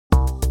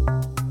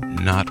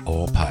Not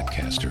all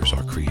podcasters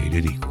are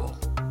created equal.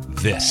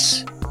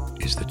 This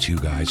is the Two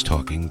Guys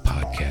Talking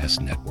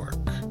Podcast Network.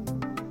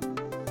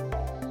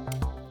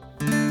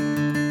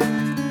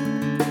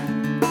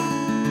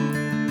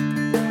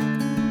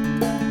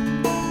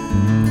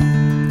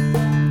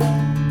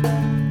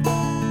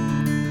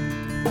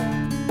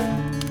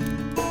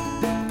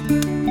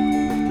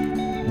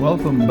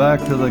 Welcome back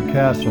to the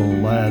castle,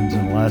 lads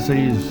and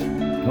lassies.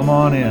 Come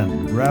on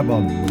in, grab a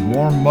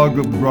warm mug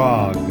of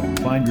grog, and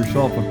find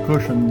yourself a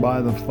cushion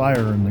by the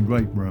fire in the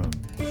great room.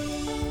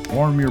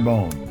 Warm your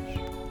bones.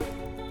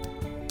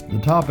 The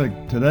topic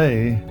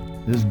today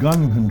is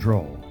gun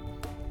control.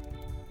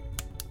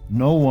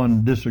 No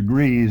one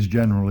disagrees,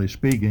 generally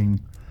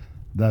speaking,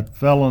 that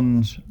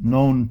felons,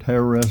 known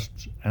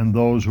terrorists, and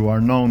those who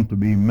are known to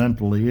be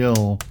mentally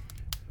ill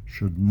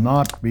should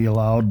not be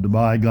allowed to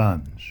buy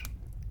guns.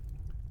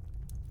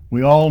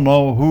 We all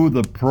know who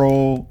the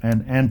pro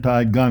and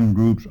anti-gun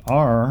groups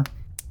are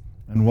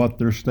and what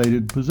their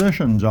stated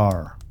positions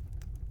are.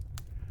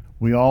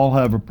 We all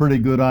have a pretty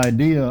good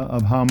idea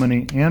of how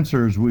many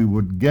answers we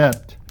would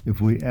get if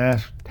we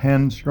asked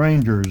 10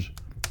 strangers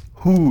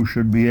who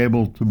should be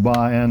able to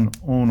buy and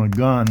own a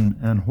gun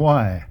and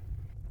why.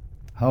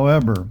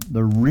 However,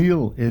 the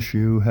real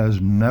issue has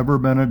never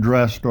been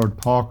addressed or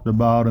talked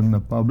about in the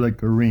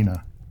public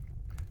arena.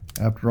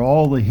 After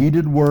all the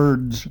heated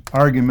words,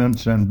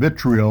 arguments, and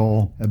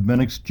vitriol have been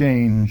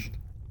exchanged,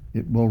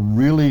 it will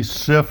really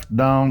sift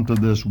down to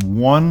this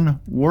one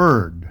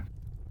word.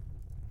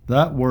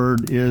 That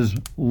word is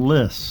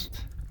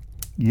list.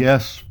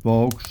 Yes,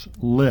 folks,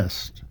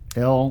 list.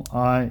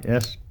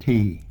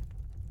 L-I-S-T.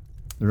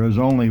 There is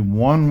only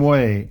one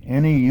way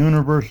any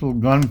universal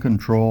gun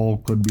control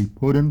could be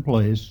put in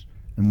place,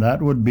 and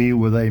that would be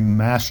with a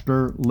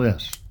master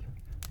list.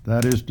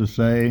 That is to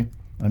say,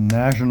 a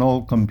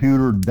national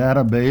computer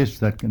database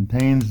that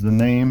contains the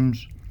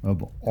names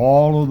of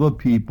all of the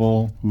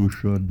people who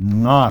should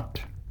not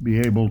be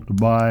able to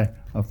buy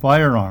a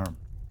firearm,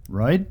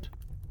 right?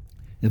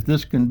 If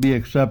this can be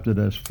accepted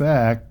as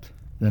fact,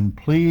 then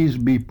please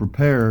be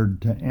prepared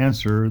to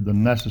answer the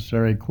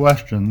necessary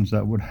questions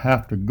that would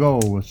have to go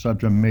with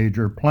such a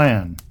major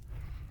plan.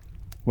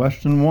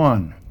 Question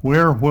 1.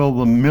 Where will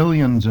the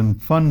millions in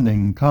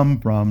funding come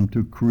from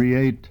to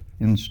create,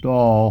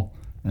 install,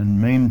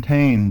 and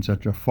maintain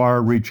such a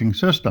far-reaching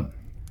system?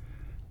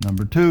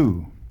 Number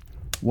 2,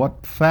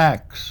 what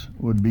facts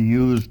would be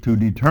used to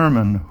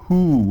determine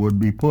who would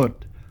be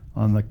put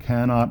on the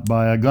cannot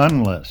buy a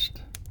gun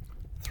list?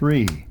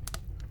 3,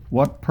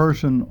 what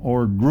person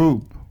or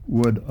group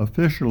would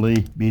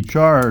officially be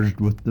charged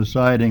with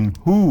deciding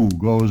who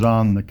goes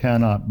on the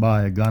cannot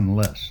buy a gun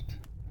list?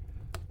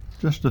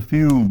 Just a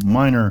few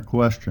minor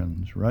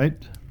questions,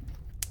 right?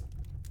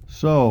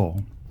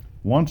 So,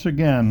 once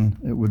again,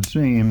 it would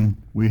seem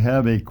we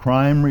have a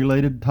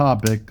crime-related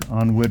topic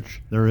on which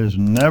there is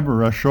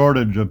never a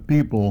shortage of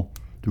people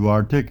to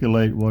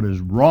articulate what is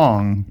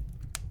wrong,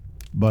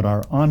 but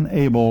are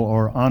unable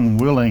or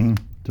unwilling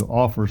to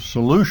offer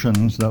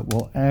solutions that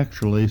will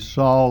actually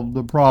solve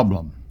the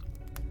problem.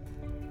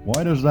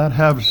 Why does that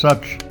have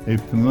such a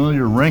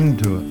familiar ring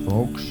to it,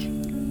 folks?